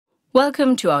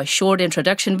Welcome to our short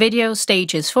introduction video,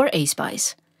 Stages for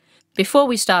SPICE. Before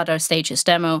we start our Stages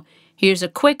demo, here's a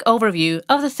quick overview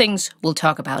of the things we'll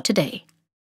talk about today.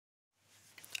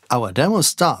 Our demo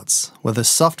starts with a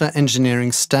software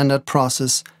engineering standard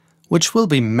process, which will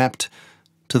be mapped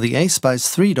to the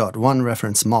SPICE 3.1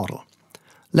 reference model.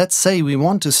 Let's say we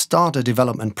want to start a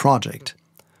development project.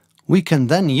 We can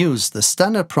then use the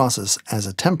standard process as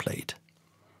a template.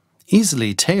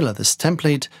 Easily tailor this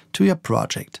template to your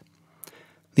project.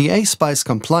 The SPICE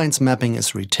compliance mapping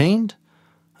is retained,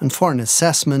 and for an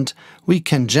assessment, we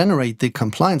can generate the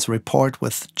compliance report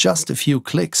with just a few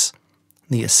clicks.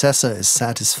 The assessor is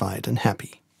satisfied and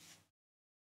happy.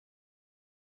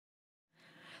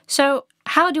 So,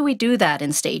 how do we do that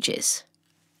in Stages?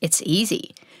 It's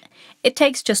easy. It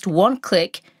takes just one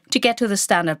click to get to the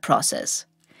standard process.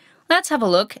 Let's have a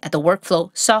look at the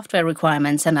workflow software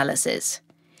requirements analysis.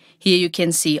 Here you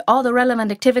can see all the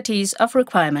relevant activities of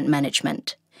requirement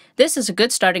management. This is a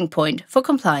good starting point for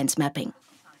compliance mapping.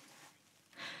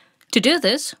 To do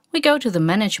this, we go to the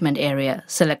Management area,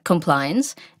 select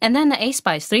Compliance, and then the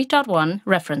SPICE 3.1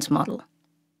 reference model.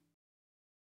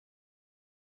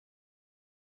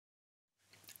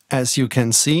 As you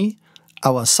can see,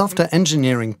 our software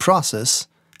engineering process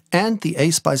and the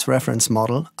SPICE reference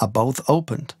model are both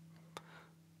opened.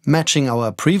 Matching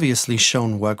our previously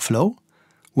shown workflow,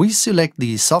 we select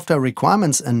the software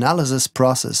requirements analysis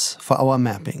process for our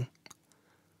mapping.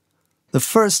 The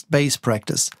first base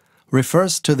practice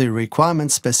refers to the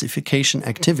requirement specification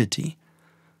activity.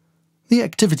 The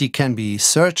activity can be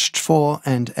searched for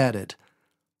and added.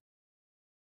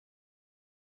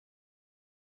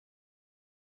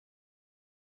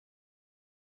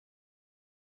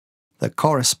 The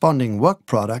corresponding work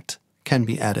product can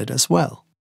be added as well.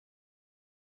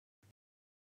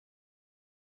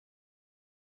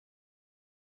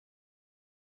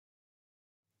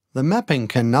 The mapping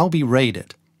can now be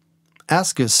rated.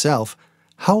 Ask yourself,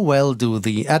 how well do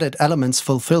the added elements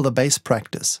fulfill the base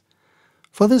practice?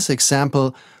 For this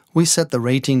example, we set the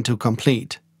rating to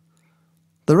complete.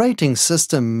 The rating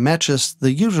system matches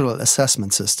the usual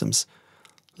assessment systems.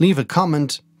 Leave a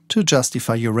comment to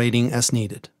justify your rating as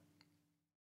needed.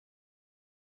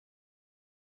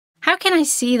 How can I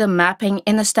see the mapping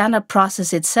in the standard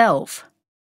process itself?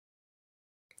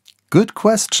 Good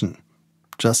question.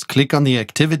 Just click on the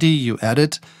activity you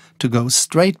added to go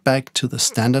straight back to the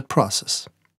standard process.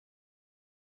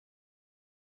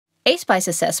 SPICE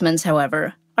assessments,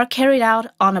 however, are carried out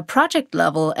on a project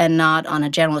level and not on a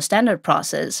general standard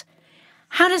process.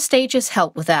 How does Stages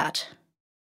help with that?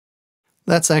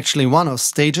 That's actually one of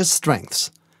Stages' strengths.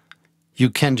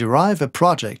 You can derive a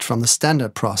project from the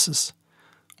standard process.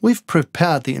 We've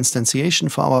prepared the instantiation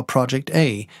for our project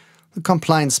A. The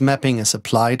compliance mapping is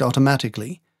applied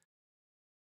automatically.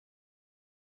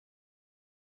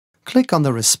 Click on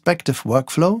the respective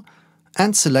workflow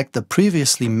and select the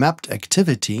previously mapped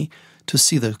activity to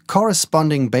see the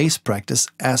corresponding base practice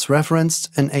as referenced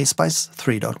in SPICE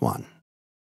 3.1.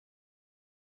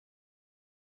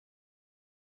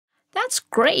 That's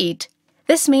great!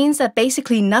 This means that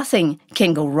basically nothing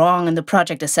can go wrong in the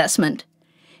project assessment.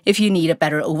 If you need a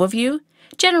better overview,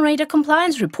 generate a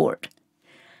compliance report.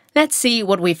 Let's see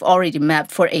what we've already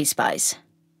mapped for SPICE.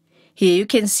 Here you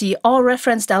can see all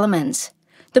referenced elements.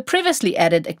 The previously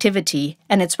added activity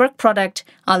and its work product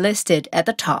are listed at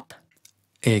the top.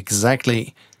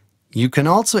 Exactly. You can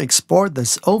also export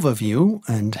this overview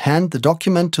and hand the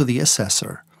document to the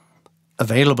assessor.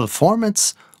 Available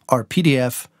formats are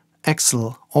PDF,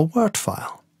 Excel or Word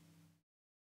file.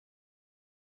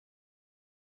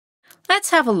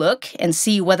 Let's have a look and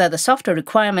see whether the software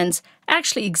requirements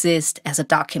actually exist as a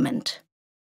document.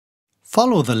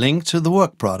 Follow the link to the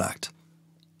work product.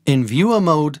 In Viewer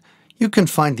mode, you can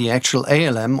find the actual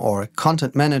ALM or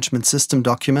Content Management System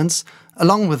documents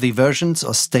along with the versions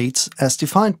or states as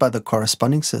defined by the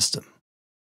corresponding system.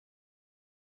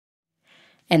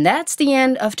 And that's the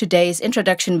end of today's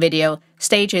introduction video,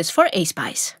 Stages for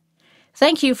SPICE.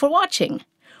 Thank you for watching.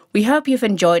 We hope you've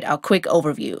enjoyed our quick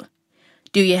overview.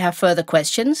 Do you have further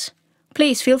questions?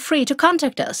 Please feel free to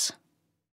contact us.